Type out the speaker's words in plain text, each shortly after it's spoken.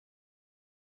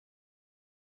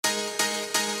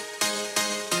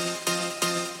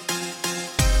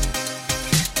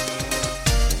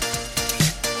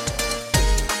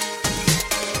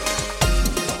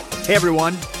Hey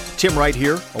everyone, Tim Wright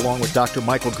here, along with Dr.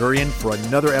 Michael Gurian for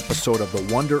another episode of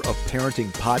the Wonder of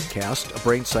Parenting podcast, a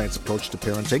brain science approach to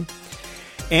parenting.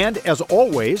 And as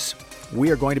always,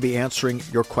 we are going to be answering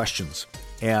your questions.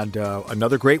 And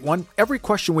another great one, every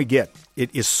question we get, it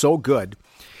is so good.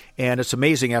 And it's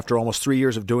amazing, after almost 3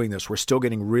 years of doing this, we're still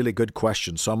getting really good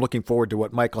questions. So I'm looking forward to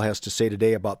what Michael has to say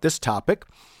today about this topic.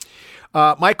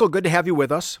 Michael, good to have you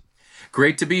with us.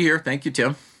 Great to be here. Thank you,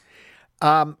 Tim.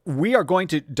 We are going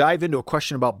to dive into a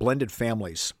question about blended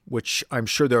families, which I'm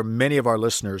sure there are many of our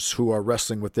listeners who are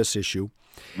wrestling with this issue.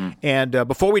 And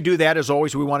before we do that, as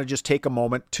always, we want to just take a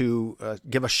moment to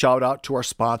give a shout out to our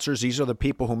sponsors. These are the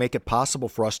people who make it possible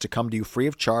for us to come to you free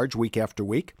of charge week after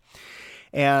week.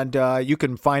 And you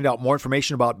can find out more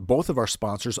information about both of our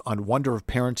sponsors on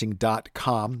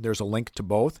wonderofparenting.com. There's a link to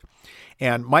both.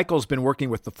 And Michael's been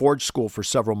working with the Forge School for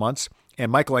several months.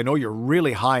 And Michael, I know you're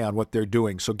really high on what they're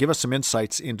doing. So give us some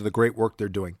insights into the great work they're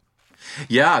doing.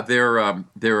 Yeah, they're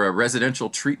a residential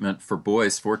treatment for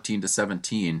boys 14 to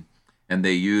 17. And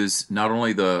they use not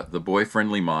only the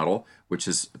boy-friendly model, which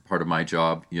is part of my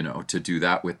job, to do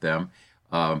that with them,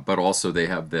 but also they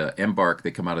have the Embark.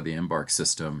 They come out of the Embark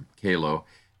system, Kalo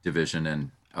division,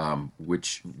 and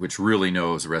which really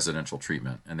knows residential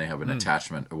treatment. And they have an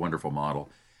attachment, a wonderful model.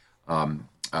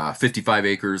 55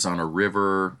 acres on a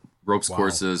river, ropes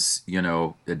courses,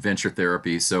 adventure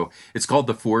therapy. So it's called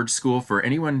the Forge School. For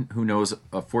anyone who knows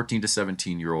a 14 to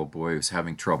 17-year-old boy who's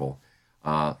having trouble,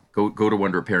 go to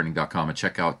wonderofparenting.com and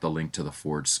check out the link to the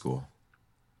Forge School.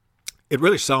 It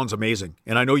really sounds amazing.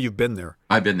 And I know you've been there.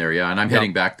 I've been there, yeah. And I'm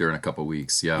heading back there in a couple of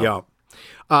weeks. Yeah.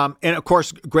 And of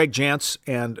course, Greg Jantz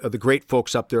and the great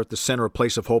folks up there at the Center of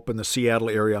Place of Hope in the Seattle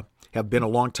area have been a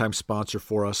longtime sponsor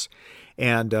for us.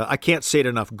 And I can't say it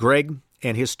enough. Greg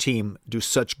and his team do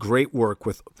such great work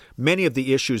with many of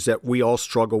the issues that we all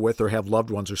struggle with or have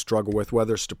loved ones who struggle with,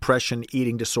 whether it's depression,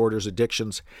 eating disorders,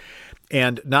 addictions.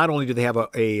 And not only do they have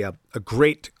a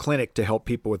great clinic to help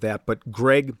people with that, but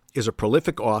Greg is a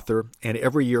prolific author and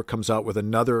every year comes out with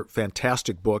another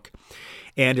fantastic book.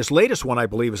 And his latest one, I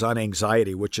believe, is on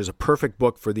anxiety, which is a perfect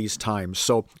book for these times.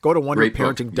 So go to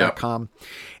wonderparenting.com.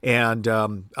 And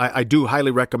I do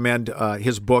highly recommend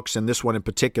his books, and this one in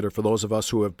particular, for those of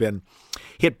us who have been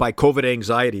hit by COVID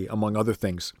anxiety, among other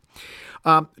things.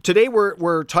 Today,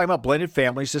 we're talking about blended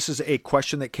families. This is a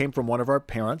question that came from one of our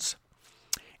parents.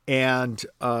 And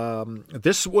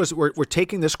we're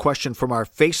taking this question from our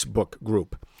Facebook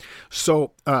group.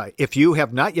 So if you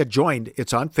have not yet joined,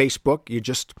 it's on Facebook. You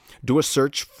just do a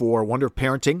search for Wonder of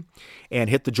Parenting and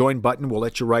hit the join button. We'll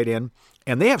let you right in.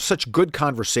 And they have such good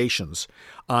conversations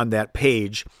on that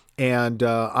page. And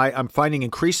I'm finding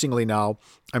increasingly now,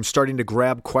 I'm starting to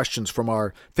grab questions from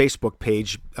our Facebook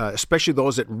page, especially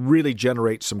those that really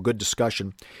generate some good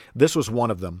discussion. This was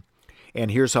one of them. And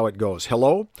here's how it goes.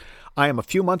 Hello, I am a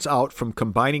few months out from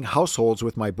combining households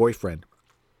with my boyfriend.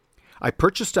 I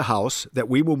purchased a house that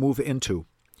we will move into.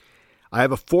 I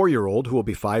have a 4-year-old who will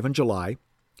be 5 in July,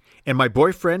 and my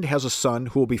boyfriend has a son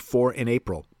who will be 4 in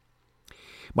April.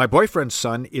 My boyfriend's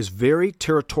son is very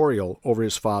territorial over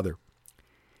his father.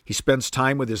 He spends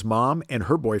time with his mom and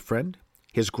her boyfriend,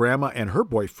 his grandma and her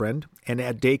boyfriend, and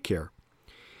at daycare.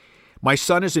 My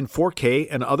son is in 4K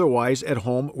and otherwise at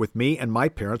home with me and my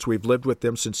parents. We've lived with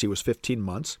them since he was 15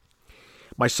 months.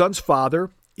 My son's father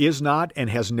is not and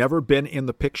has never been in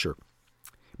the picture.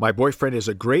 My boyfriend is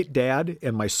a great dad,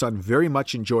 and my son very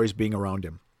much enjoys being around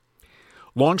him.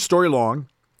 Long story long,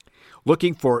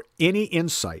 looking for any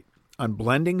insight on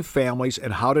blending families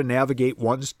and how to navigate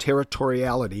one's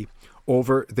territoriality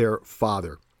over their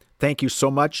father. Thank you so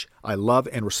much. I love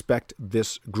and respect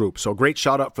this group. So great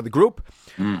shout out for the group.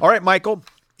 All right, Michael,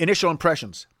 initial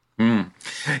impressions.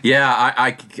 Yeah,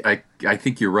 I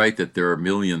think you're right that there are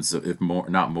millions, if more,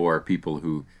 not more, people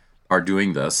who are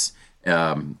doing this.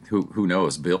 Who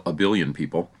knows, a billion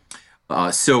people.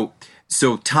 So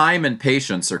time and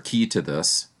patience are key to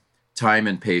this. Time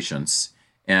and patience,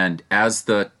 and as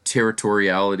the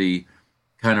territoriality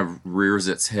kind of rears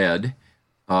its head,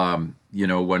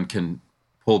 one can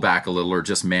pull back a little or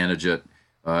just manage it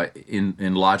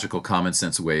in logical, common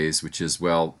sense ways, which is,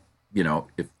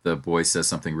 if the boy says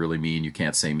something really mean, you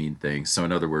can't say mean things. So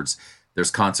in other words,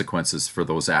 there's consequences for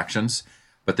those actions,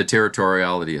 but the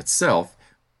territoriality itself,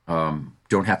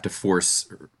 don't have to force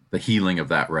the healing of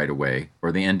that right away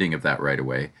or the ending of that right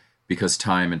away, because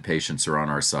time and patience are on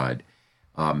our side.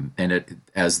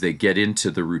 As they get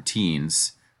into the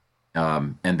routines,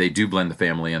 and they do blend the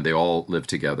family and they all live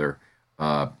together,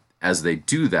 as they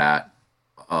do that,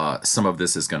 some of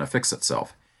this is going to fix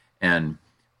itself. And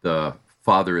the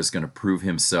father is going to prove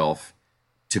himself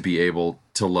to be able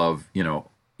to love,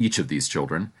 each of these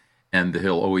children. and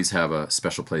he'll always have a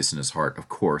special place in his heart, of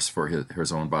course, for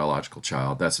his own biological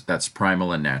child. That's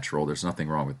primal and natural. There's nothing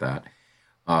wrong with that.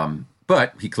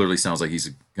 But he clearly sounds like he's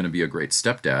going to be a great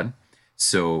stepdad.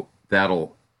 So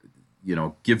that'll,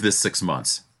 give this 6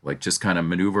 months. Like, just kind of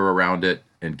maneuver around it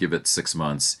and give it 6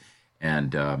 months,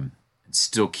 and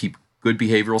still keep good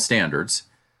behavioral standards,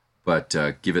 but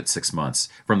give it 6 months.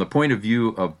 From the point of view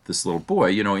of this little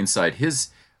boy, inside his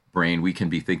brain, we can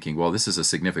be thinking, well, this is a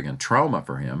significant trauma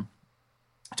for him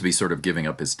to be sort of giving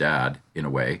up his dad in a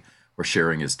way, or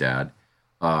sharing his dad.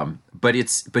 But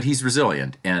he's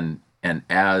resilient, and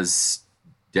as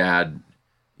dad,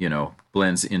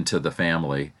 blends into the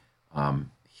family,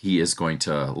 he is going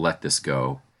to let this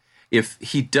go. If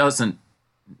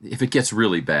it gets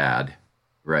really bad,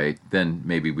 right, then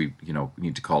maybe we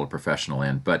need to call a professional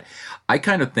in. But I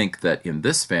kind of think that in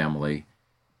this family,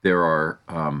 there are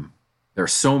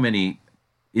so many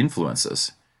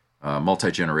influences,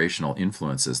 multi-generational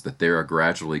influences, that they are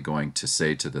gradually going to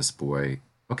say to this boy,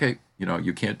 okay,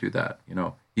 you can't do that.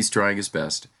 He's trying his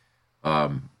best.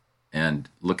 And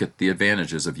look at the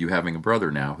advantages of you having a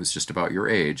brother now who's just about your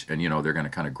age. And, they're going to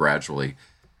kind of gradually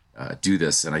do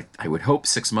this. And I would hope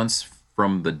 6 months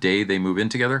from the day they move in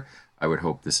together, I would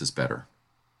hope this is better.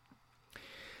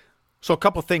 So a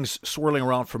couple of things swirling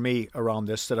around for me around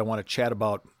this that I want to chat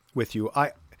about with you.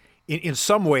 In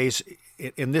some ways,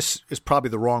 and this is probably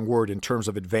the wrong word in terms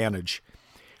of advantage,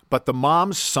 but the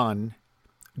mom's son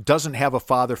doesn't have a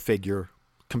father figure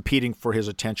competing for his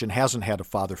attention, hasn't had a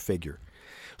father figure.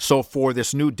 So for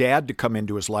this new dad to come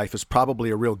into his life is probably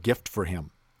a real gift for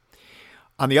him.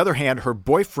 On the other hand, her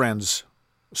boyfriend's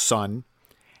son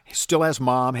still has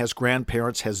mom, has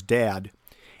grandparents, has dad,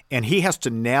 and he has to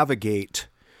navigate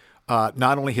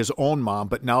not only his own mom,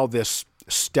 but now this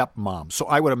stepmom. So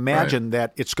I would imagine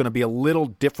that it's going to be a little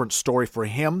different story for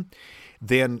him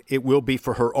than it will be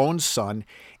for her own son.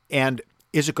 And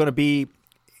is it going to be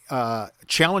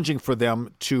challenging for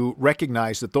them to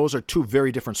recognize that those are two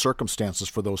very different circumstances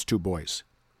for those two boys?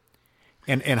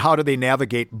 And how do they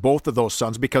navigate both of those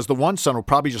sons? Because the one son will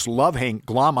probably just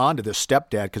glom onto this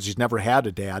stepdad because he's never had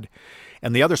a dad,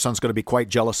 and the other son's going to be quite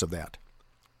jealous of that.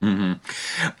 Mm-hmm.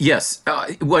 Yes.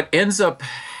 What ends up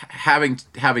having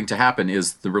to happen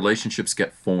is the relationships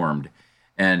get formed.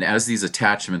 And as these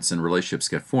attachments and relationships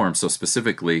get formed, so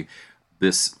specifically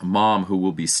this mom who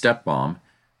will be stepmom,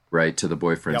 right, to the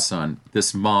boyfriend's son,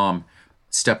 this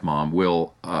stepmom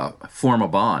will form a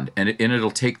bond, and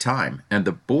it'll take time. And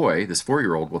the boy, this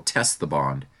 4-year-old, will test the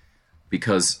bond,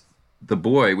 because the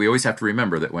boy, we always have to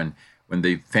remember that when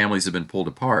the families have been pulled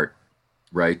apart,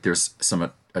 right, there's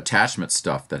some attachment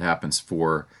stuff that happens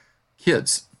for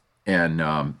kids.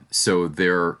 And so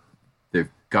they've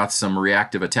got some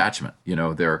reactive attachment.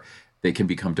 They can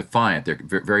become defiant. There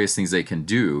are various things they can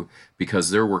do because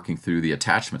they're working through the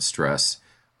attachment stress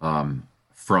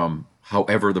from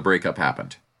however the breakup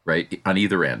happened, right? On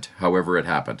either end, however it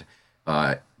happened.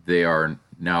 They are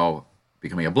now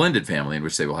becoming a blended family in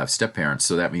which they will have step-parents.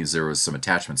 So that means there was some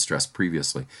attachment stress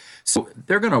previously. So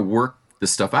they're going to work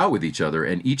this stuff out with each other,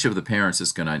 and each of the parents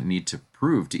is going to need to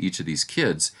prove to each of these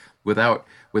kids without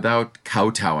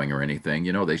kowtowing or anything.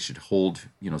 They should hold,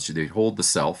 should they hold the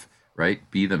self, right?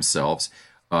 Be themselves.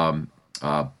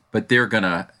 But they're going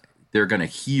to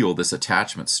heal this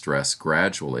attachment stress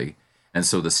gradually. And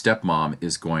so the stepmom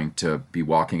is going to be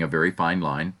walking a very fine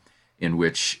line in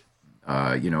which,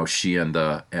 she and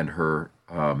her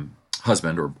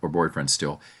husband or boyfriend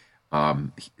still,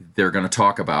 they're going to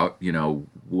talk about,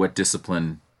 what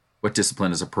discipline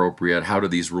is appropriate. How do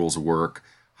these rules work?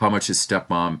 How much is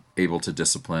stepmom able to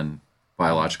discipline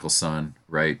biological son,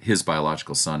 right? His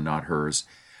biological son, not hers.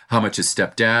 How much is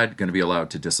stepdad going to be allowed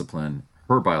to discipline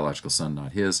her biological son,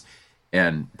 not his?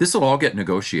 And this will all get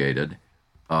negotiated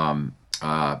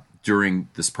during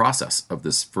this process of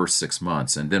this first 6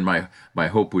 months. And then my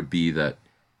hope would be that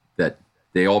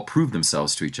they all prove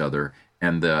themselves to each other,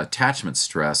 and the attachment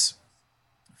stress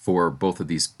for both of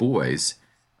these boys,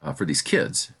 for these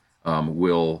kids,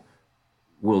 will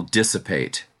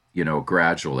dissipate,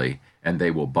 gradually, and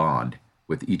they will bond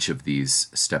with each of these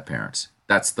step-parents.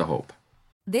 That's the hope.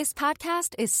 This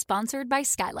podcast is sponsored by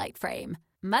Skylight Frame.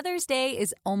 Mother's Day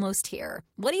is almost here.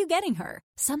 What are you getting her?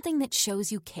 Something that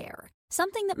shows you care.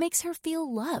 Something that makes her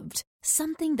feel loved.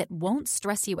 Something that won't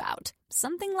stress you out.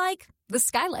 Something like the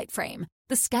Skylight Frame.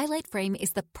 The Skylight Frame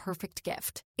is the perfect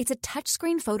gift. It's a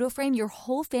touchscreen photo frame your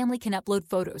whole family can upload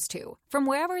photos to, from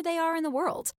wherever they are in the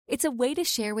world. It's a way to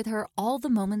share with her all the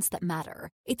moments that matter.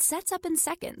 It sets up in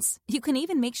seconds. You can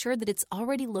even make sure that it's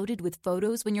already loaded with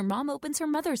photos when your mom opens her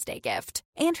Mother's Day gift.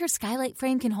 And her Skylight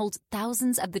Frame can hold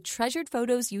thousands of the treasured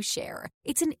photos you share.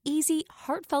 It's an easy,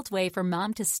 heartfelt way for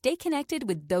mom to stay connected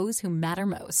with those who matter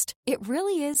most. It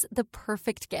really is the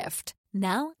perfect gift.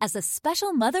 Now, as a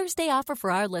special Mother's Day offer for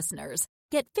our listeners,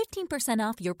 get 15%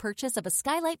 off your purchase of a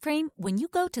Skylight Frame when you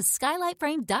go to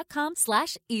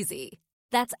skylightframe.com/easy.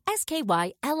 That's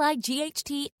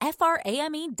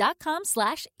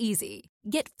SKYLIGHTFRAME.com/easy.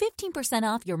 Get 15%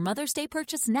 off your Mother's Day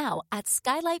purchase now at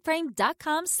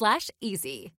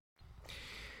skylightframe.com/easy.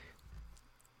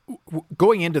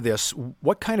 Going into this,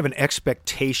 what kind of an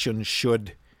expectation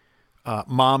should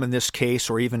mom in this case,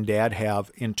 or even dad, have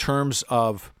in terms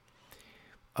of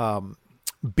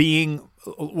being,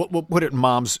 we'll put it in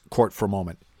mom's court for a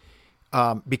moment,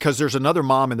 because there's another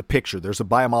mom in the picture. There's a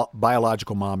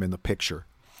biological mom in the picture.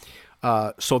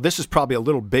 So this is probably a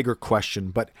little bigger question,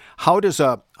 but how does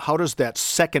that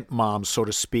second mom, so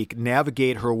to speak,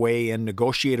 navigate her way in,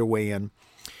 negotiate her way in?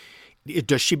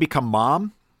 Does she become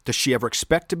mom? Does she ever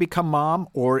expect to become mom,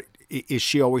 or is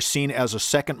she always seen as a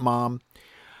second mom?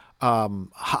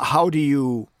 How do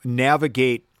you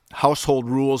navigate household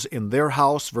rules in their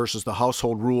house versus the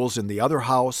household rules in the other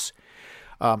house?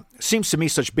 Seems to me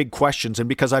such big questions, and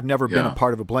because I've never been a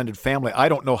part of a blended family, I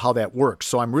don't know how that works.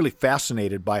 So I'm really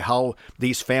fascinated by how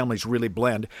these families really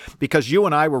blend, because you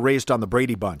and I were raised on the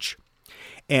Brady Bunch,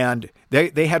 and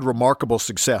they had remarkable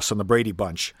success on the Brady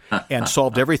Bunch and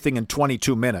solved everything in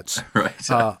 22 minutes.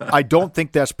 Right. I don't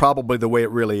think that's probably the way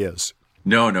it really is.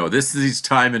 No, this is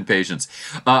time and patience.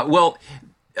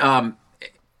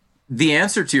 The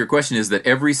answer to your question is that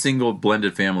every single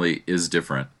blended family is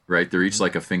different, right? They're each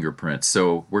like a fingerprint.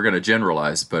 So we're going to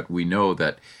generalize, but we know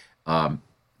that that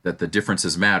the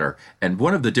differences matter. And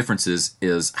one of the differences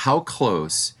is how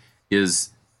close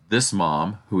is this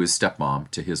mom, who is stepmom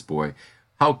to his boy,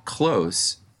 how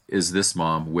close is this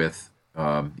mom with,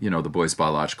 the boy's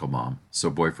biological mom, so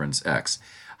boyfriend's ex?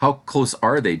 How close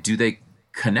are they? Do they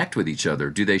connect with each other?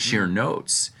 Do they share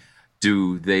notes?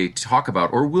 Do they talk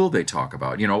about, or will they talk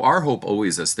about? Our hope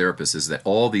always as therapists is that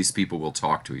all these people will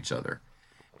talk to each other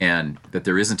and that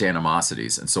there isn't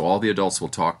animosities. And so all the adults will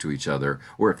talk to each other,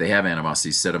 or if they have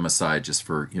animosities, set them aside just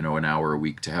for, an hour a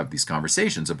week to have these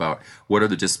conversations about what are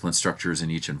the discipline structures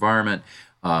in each environment.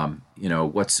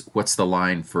 What's the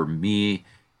line for me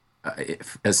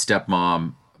as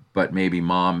stepmom, but maybe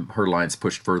mom, her line's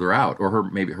pushed further out, or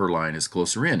maybe her line is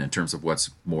closer in terms of what's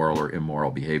moral or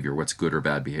immoral behavior, what's good or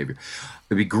bad behavior.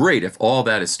 It'd be great if all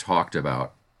that is talked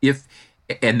about,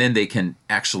 and then they can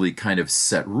actually kind of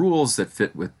set rules that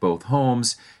fit with both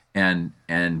homes, and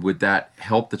would that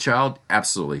help the child?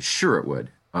 Absolutely, sure it would.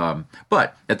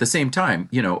 But at the same time,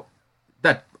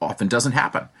 that often doesn't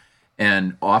happen,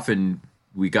 and often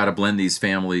we got to blend these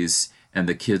families, and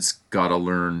the kids got to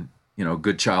learn,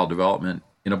 good child development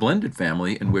in a blended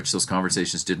family in which those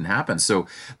conversations didn't happen. So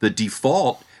the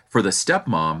default for the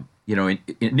stepmom,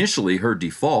 initially her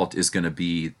default is going to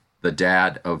be the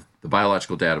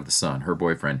biological dad of the son, her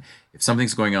boyfriend. If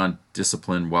something's going on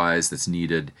discipline-wise that's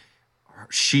needed,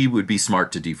 she would be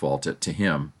smart to default it to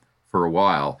him for a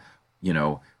while,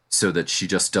 so that she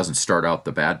just doesn't start out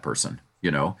the bad person,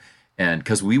 and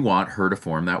because we want her to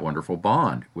form that wonderful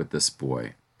bond with this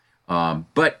boy.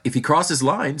 But if he crosses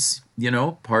lines,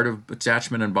 part of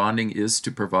attachment and bonding is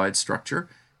to provide structure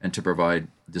and to provide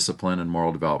discipline and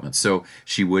moral development. So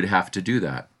she would have to do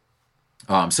that.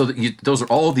 Those are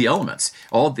all the elements.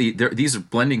 These are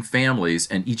blending families,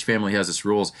 and each family has its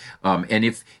rules. And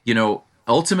if,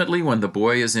 ultimately when the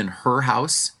boy is in her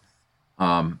house,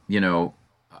 when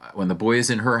the boy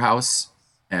is in her house,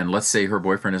 and let's say her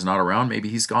boyfriend is not around, maybe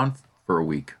he's gone for a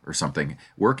week or something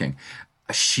working,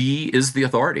 she is the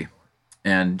authority.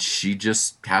 And she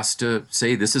just has to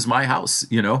say, this is my house,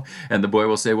 and the boy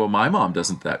will say, well, my mom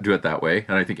doesn't do it that way.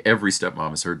 And I think every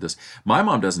stepmom has heard this. My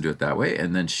mom doesn't do it that way.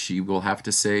 And then she will have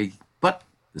to say, but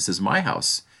this is my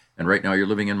house. And right now you're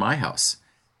living in my house.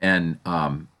 And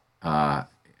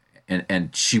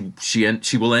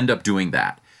she will end up doing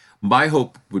that. My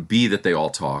hope would be that they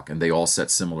all talk and they all set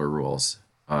similar rules,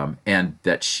 and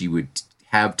that she would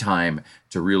have time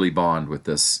to really bond with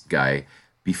this guy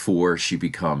before she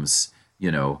becomes,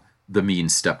 the mean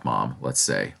stepmom, let's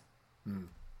say.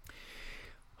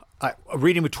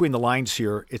 Reading between the lines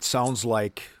here, it sounds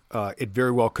like it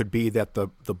very well could be that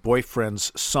the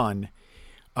boyfriend's son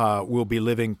will be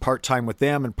living part-time with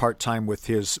them and part-time with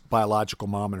his biological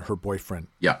mom and her boyfriend.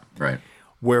 Yeah, right.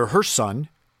 Where her son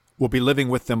will be living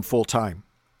with them full time.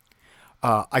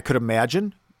 I could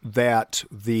imagine that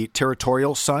the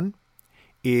territorial son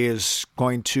is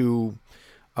going to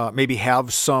maybe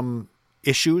have some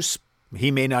issues.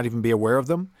 He may not even be aware of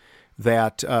them.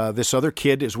 That this other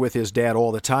kid is with his dad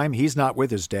all the time. He's not with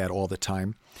his dad all the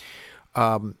time.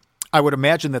 I would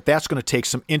imagine that that's going to take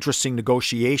some interesting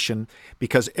negotiation,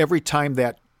 because every time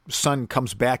that son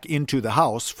comes back into the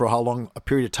house, for how long a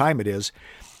period of time it is,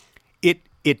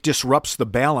 it disrupts the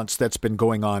balance that's been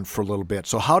going on for a little bit.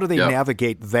 So how do they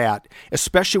navigate that,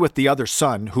 especially with the other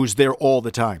son who's there all the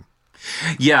time?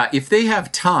 Yeah, if they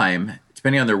have time,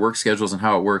 depending on their work schedules and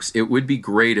how it works, it would be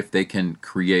great if they can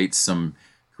create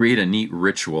a neat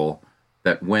ritual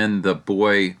that when the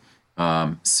boy,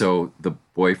 so the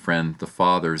boyfriend, the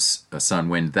father's son,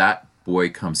 when that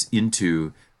boy comes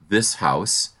into this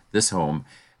house, this home,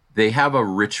 they have a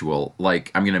ritual, like,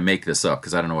 I'm going to make this up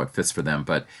because I don't know what fits for them,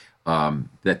 but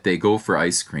that they go for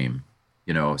ice cream,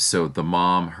 so the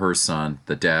mom, her son,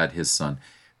 the dad, his son,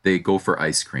 they go for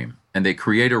ice cream, and they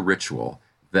create a ritual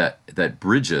that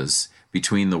bridges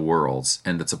between the worlds,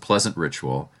 and it's a pleasant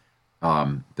ritual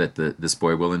that this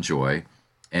boy will enjoy,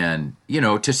 and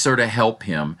to sort of help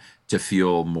him to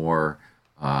feel more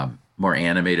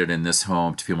animated in this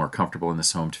home, to feel more comfortable in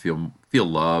this home, to feel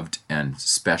loved and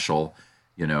special.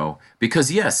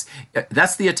 Because yes,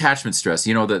 that's the attachment stress.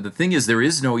 The thing is, there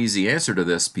is no easy answer to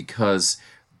this, because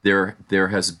there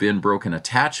has been broken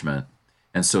attachment,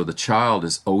 and so the child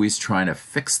is always trying to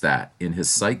fix that in his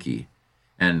psyche,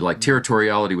 and like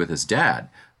territoriality with his dad.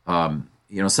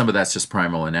 Some of that's just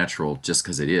primal and natural, just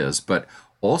because it is, but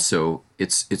also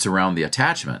it's around the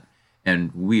attachment,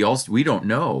 and we don't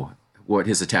know what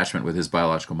his attachment with his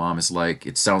biological mom is like.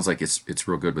 It sounds like it's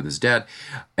real good with his dad,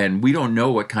 and we don't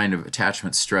know what kind of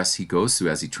attachment stress he goes through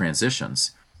as he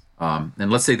transitions.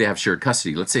 And let's say they have shared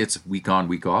custody. Let's say it's week on,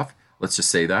 week off. Let's just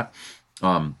say that.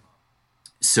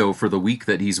 So for the week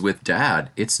that he's with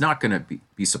dad, it's not going to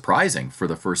be surprising for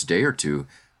the first day or two.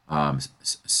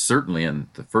 Certainly in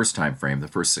the first time frame, the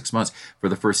first 6 months, for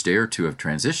the first day or two of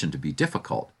transition to be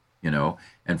difficult,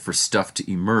 and for stuff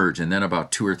to emerge. And then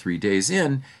about 2 or 3 days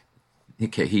in,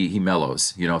 okay, he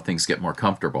mellows, things get more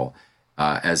comfortable.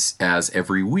 As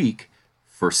every week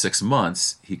for 6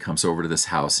 months, he comes over to this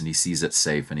house and he sees it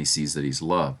safe and he sees that he's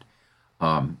loved.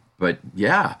 But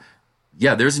yeah,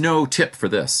 there's no tip for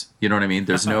this. You know what I mean?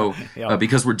 There's no,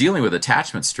 because we're dealing with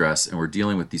attachment stress and we're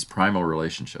dealing with these primal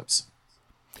relationships.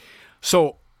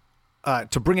 So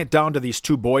to bring it down to these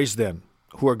two boys then,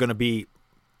 who are going to be,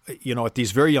 at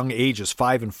these very young ages,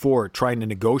 5 and 4, trying to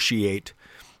negotiate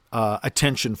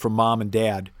attention from mom and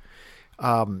dad.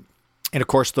 And of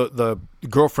course, the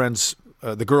girlfriends,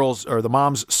 the girls, or the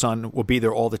mom's son will be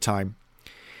there all the time.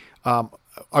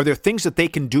 Are there things that they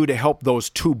can do to help those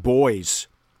two boys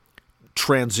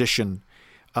transition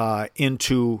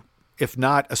into, if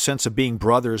not a sense of being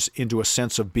brothers, into a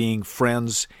sense of being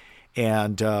friends?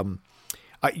 And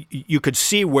you could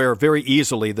see where very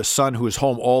easily the son who is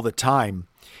home all the time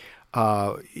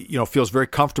feels very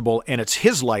comfortable, and it's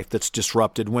his life that's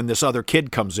disrupted when this other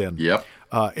kid comes in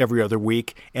every other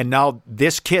week, and now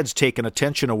this kid's taken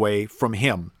attention away from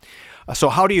him. So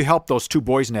how do you help those two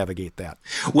boys navigate that?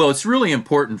 Well, it's really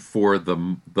important for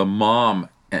the mom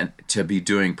to be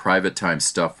doing private time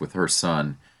stuff with her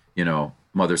son,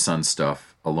 mother-son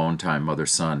stuff, alone time,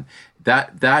 mother-son.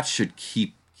 That should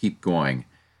keep going,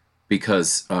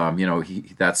 because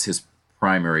that's his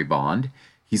primary bond.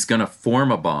 He's going to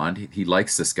form a bond. He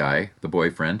likes this guy, the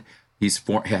boyfriend. He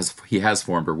has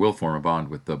formed or will form a bond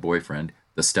with the boyfriend,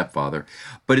 the stepfather.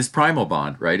 But his primal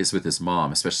bond, right, is with his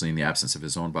mom, especially in the absence of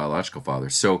his own biological father.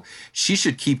 So she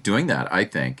should keep doing that, I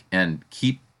think, and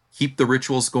keep the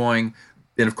rituals going.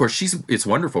 And of course, it's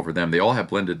wonderful for them. They all have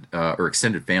blended or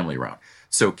extended family around.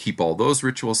 So keep all those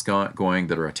rituals going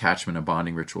that are attachment and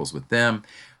bonding rituals with them.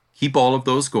 Keep all of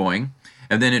those going.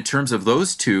 And then in terms of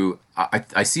those two,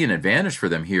 I see an advantage for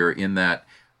them here in that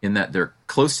they're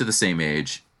close to the same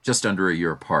age, just under a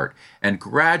year apart. And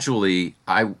gradually,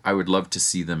 I would love to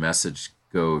see the message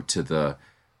go to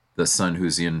the son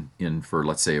who's in for,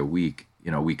 let's say, a week,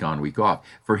 week on, week off,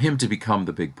 for him to become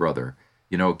the big brother.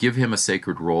 Give him a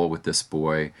sacred role with this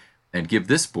boy, and give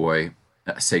this boy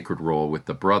a sacred role with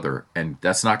the brother. And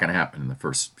that's not going to happen in the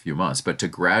first few months, but to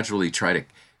gradually try to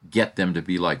get them to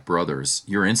be like brothers.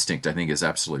 Your instinct, I think, is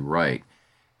absolutely right.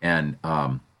 And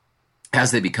as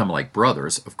they become like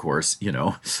brothers, of course,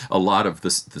 a lot of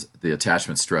the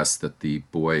attachment stress that the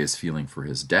boy is feeling for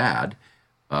his dad,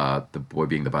 the boy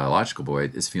being the biological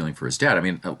boy, is feeling for his dad. I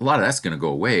mean, a lot of that's going to go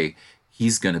away.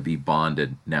 He's going to be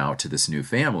bonded now to this new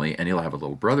family, and he'll have a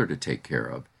little brother to take care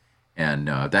of. And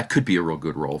that could be a real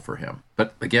good role for him.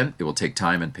 But again, it will take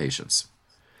time and patience.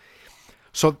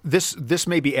 So this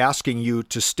may be asking you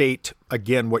to state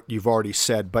again what you've already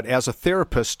said, but as a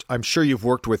therapist, I'm sure you've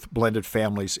worked with blended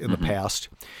families in the past.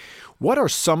 What are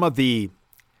some of the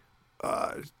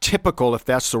typical, if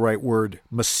that's the right word,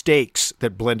 mistakes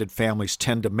that blended families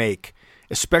tend to make,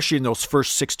 especially in those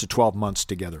first 6 to 12 months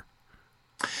together?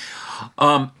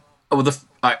 Let's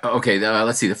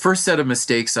see. The first set of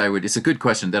mistakes it's a good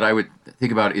question that I would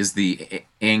think about is the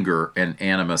anger and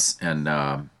animus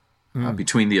and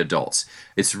between the adults.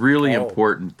 It's really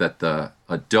important that the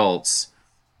adults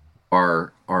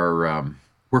are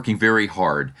working very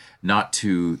hard not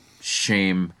to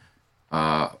shame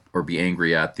or be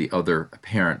angry at the other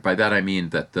parent. By that I mean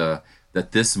that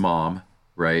that this mom,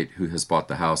 right, who has bought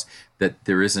the house, that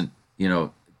there isn't,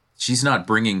 she's not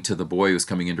bringing to the boy who's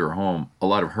coming into her home a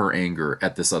lot of her anger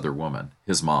at this other woman,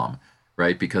 his mom,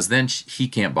 right? Because then he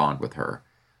can't bond with her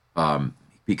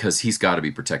because he's got to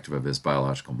be protective of his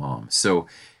biological mom. So,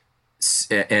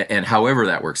 and however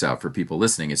that works out for people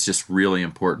listening, it's just really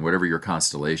important, whatever your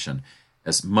constellation,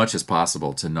 as much as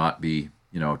possible to not be,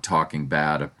 talking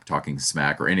bad, talking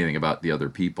smack or anything about the other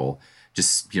people.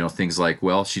 Just, things like,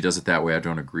 well, she does it that way. I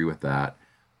don't agree with that.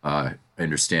 I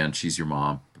understand she's your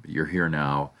mom, but you're here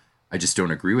now. I just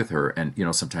don't agree with her. And,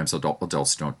 sometimes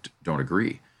adults don't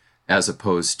agree, as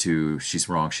opposed to she's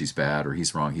wrong, she's bad, or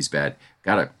he's wrong, he's bad.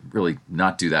 Got to really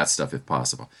not do that stuff if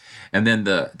possible. And then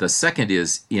the second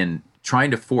is in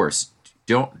trying to force,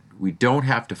 we don't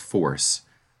have to force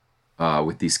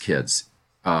with these kids.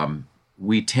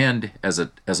 We tend, as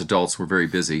adults, we're very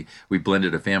busy. We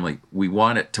blended a family. We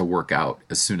want it to work out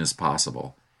as soon as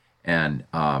possible. And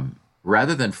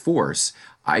rather than force,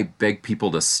 I beg people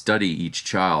to study each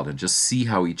child and just see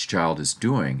how each child is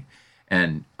doing,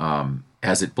 and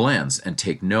as it blends, and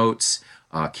take notes,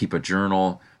 keep a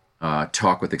journal,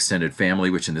 talk with extended family,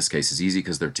 which in this case is easy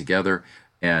because they're together,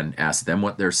 and ask them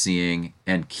what they're seeing,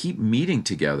 and keep meeting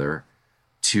together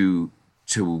to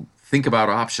think about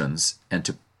options and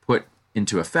to put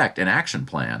into effect an action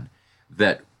plan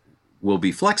that will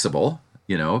be flexible,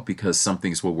 because some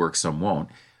things will work, some won't.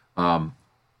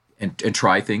 And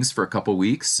try things for a couple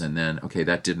weeks, and then, okay,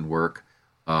 that didn't work.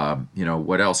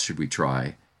 What else should we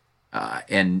try?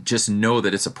 And just know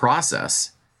that it's a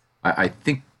process. I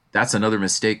think that's another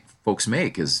mistake folks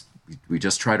make is we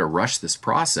just try to rush this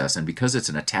process. And because it's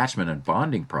an attachment and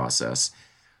bonding process,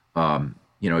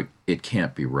 it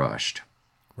can't be rushed.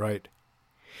 Right.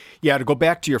 Yeah, to go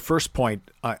back to your first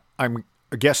point, I'm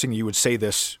guessing you would say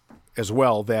this as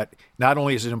well, that not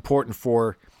only is it important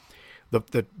for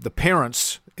the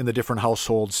parents in the different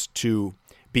households to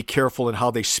be careful in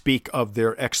how they speak of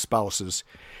their ex-spouses,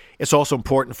 it's also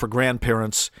important for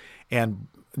grandparents and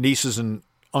nieces and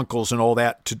uncles and all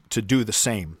that to do the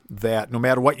same. That no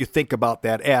matter what you think about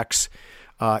that ex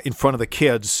in front of the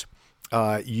kids,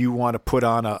 you want to put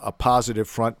on a positive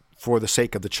front for the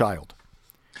sake of the child.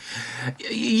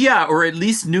 Yeah, or at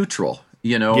least neutral.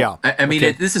 Yeah. I mean,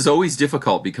 Okay. this is always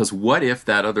difficult because what if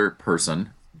that other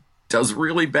person does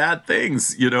really bad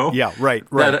things, Yeah, right.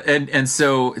 And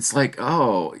so it's like,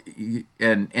 and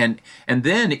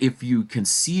then if you can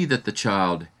see that the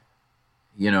child,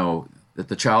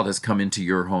 has come into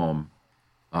your home,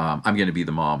 I'm going to be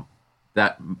the mom.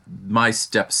 That my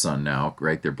stepson now,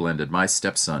 right? They're blended. My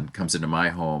stepson comes into my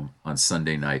home on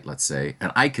Sunday night, let's say,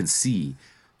 and I can see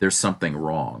there's something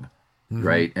wrong,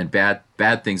 right? And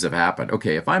bad things have happened.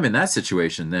 Okay, if I'm in that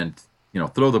situation, then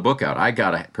throw the book out. I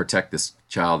got to protect this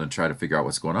child and try to figure out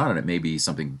what's going on. And it may be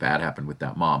something bad happened with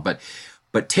that mom. But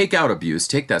take out abuse,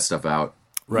 take that stuff out.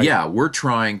 Right. Yeah, we're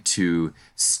trying to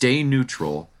stay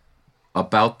neutral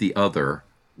about the other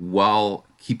while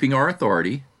keeping our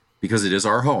authority, because it is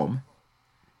our home.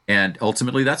 And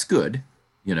ultimately that's good,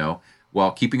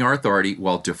 while keeping our authority,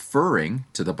 while deferring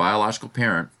to the biological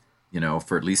parent,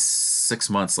 for at least 6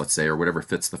 months, let's say, or whatever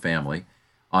fits the family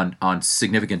on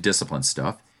significant discipline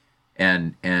stuff.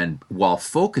 And while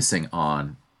focusing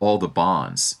on all the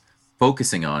bonds,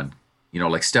 focusing on,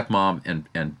 like stepmom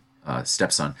and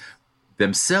stepson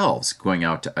themselves going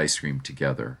out to ice cream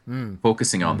together,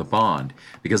 focusing on the bond,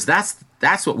 because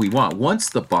that's what we want. Once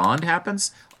the bond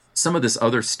happens, some of this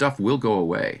other stuff will go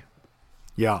away.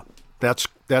 Yeah, that's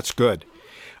good.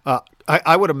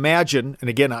 I would imagine, and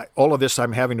again, all of this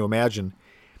I'm having to imagine,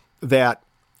 that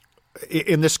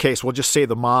in this case, we'll just say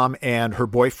the mom and her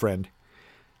boyfriend,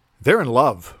 they're in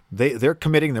love. They're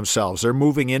committing themselves. They're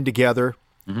moving in together.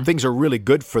 Mm-hmm. Things are really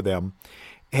good for them.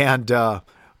 And,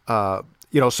 so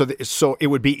it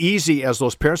would be easy as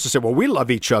those parents to say, well, we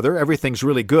love each other. Everything's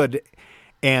really good.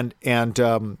 And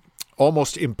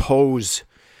almost impose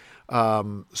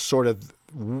sort of,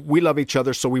 we love each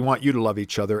other, so we want you to love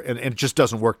each other, and it just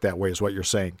doesn't work that way, is what you're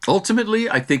saying. Ultimately,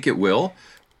 I think it will,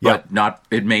 but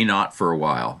it may not for a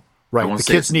while. Right. The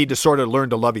kids need to sort of learn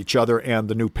to love each other and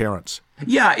the new parents.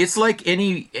 Yeah, it's like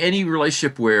any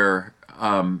relationship where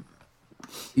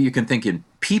you can think in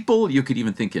people. You could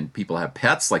even think in people have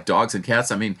pets like dogs and cats.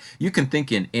 I mean, you can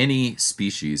think in any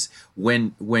species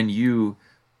when you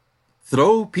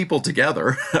throw people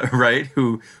together, right?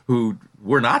 Who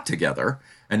were not together,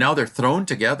 and now they're thrown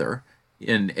together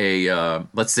in a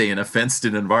let's say in a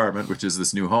fenced-in environment, which is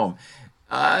this new home.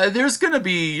 There's going to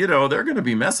be, they're going to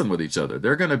be messing with each other.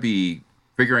 They're going to be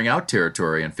figuring out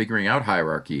territory and figuring out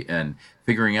hierarchy and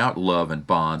figuring out love and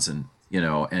bonds and,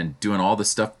 and doing all the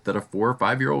stuff that a 4 or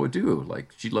 5-year-old would do.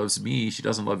 Like, she loves me, she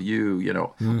doesn't love you,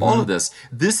 all of this.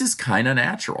 This is kind of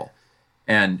natural.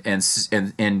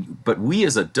 But we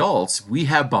as adults, we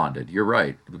have bonded. You're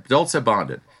right. Adults have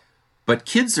bonded. But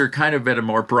kids are kind of at a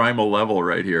more primal level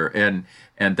right here. And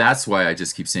that's why I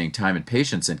just keep saying time and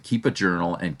patience, and keep a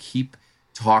journal and keep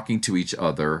talking to each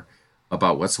other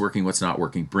about what's working, what's not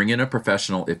working. Bring in a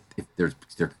professional if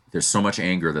there's so much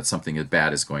anger that something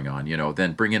bad is going on,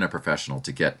 then bring in a professional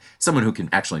to get someone who can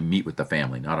actually meet with the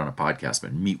family, not on a podcast,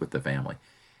 but meet with the family,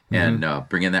 and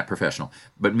bring in that professional.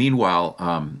 But meanwhile,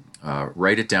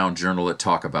 write it down, journal it,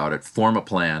 talk about it, form a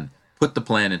plan, put the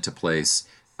plan into place,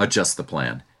 adjust the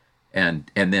plan, and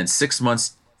then 6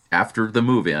 months after the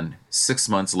move-in, 6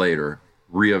 months later,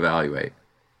 reevaluate.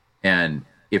 And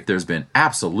if there's been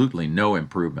absolutely no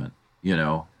improvement,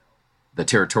 the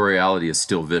territoriality is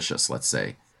still vicious, let's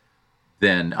say,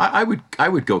 then I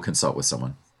would go consult with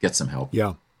someone, get some help.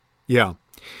 Yeah.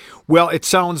 Well, it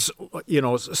sounds,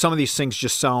 some of these things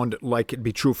just sound like it'd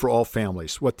be true for all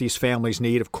families. What these families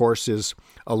need, of course, is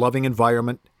a loving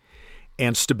environment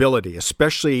and stability,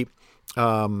 especially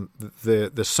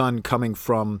the son coming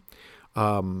from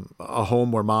a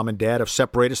home where mom and dad have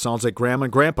separated. Sounds like grandma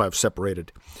and grandpa have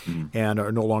separated and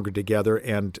are no longer together.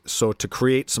 And so to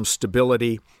create some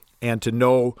stability and to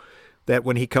know that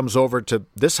when he comes over to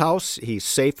this house, he's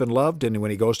safe and loved, and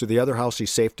when he goes to the other house,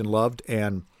 he's safe and loved.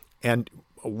 And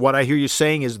what I hear you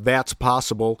saying is that's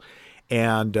possible,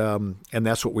 and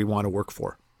that's what we want to work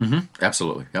for.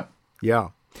 Absolutely. Yep. Yeah.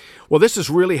 Well, this is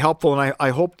really helpful, and I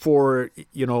hope for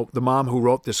the mom who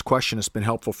wrote this question has been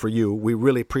helpful for you. We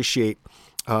really appreciate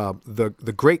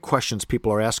the great questions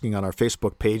people are asking on our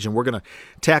Facebook page, and we're going to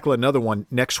tackle another one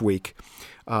next week,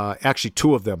 actually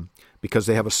 2 of them, because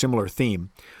they have a similar theme.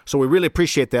 So we really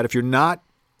appreciate that. If you're not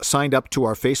signed up to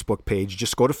our Facebook page,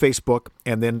 just go to Facebook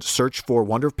and then search for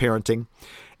Wonder of Parenting.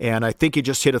 And I think you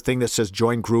just hit a thing that says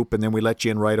join group, and then we let you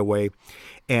in right away.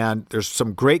 And there's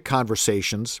some great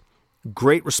conversations,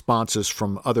 great responses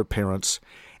from other parents,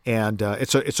 and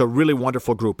it's a really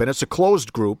wonderful group, and it's a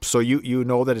closed group, so you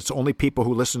know that it's only people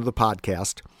who listen to the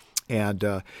podcast, and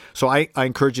so I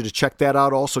encourage you to check that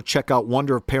out. Also, check out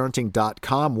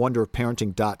wonderofparenting.com,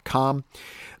 wonderofparenting.com.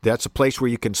 That's a place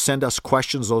where you can send us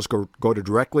questions. Those go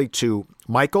directly to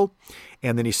Michael,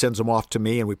 and then he sends them off to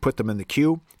me, and we put them in the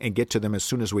queue and get to them as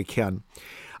soon as we can.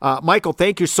 Michael,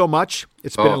 thank you so much.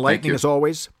 It's been enlightening as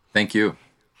always. Thank you.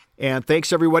 And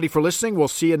thanks, everybody, for listening. We'll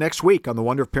see you next week on the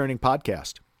Wonder of Parenting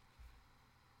podcast.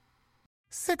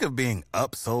 Sick of being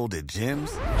upsold at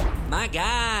gyms? My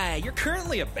guy, you're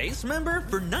currently a base member?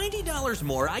 For $90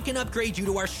 more, I can upgrade you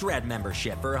to our Shred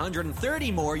membership. For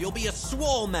 $130 more, you'll be a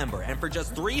Swole member. And for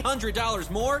just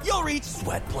 $300 more, you'll reach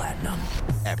Sweat Platinum.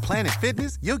 At Planet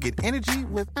Fitness, you'll get energy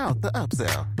without the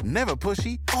upsell. Never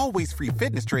pushy, always free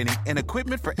fitness training and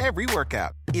equipment for every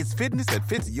workout. It's fitness that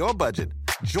fits your budget.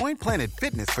 Join Planet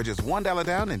Fitness for just $1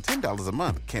 down and $10 a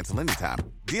month. Cancel anytime.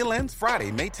 Deal ends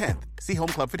Friday, May 10th. See Home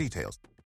Club for details.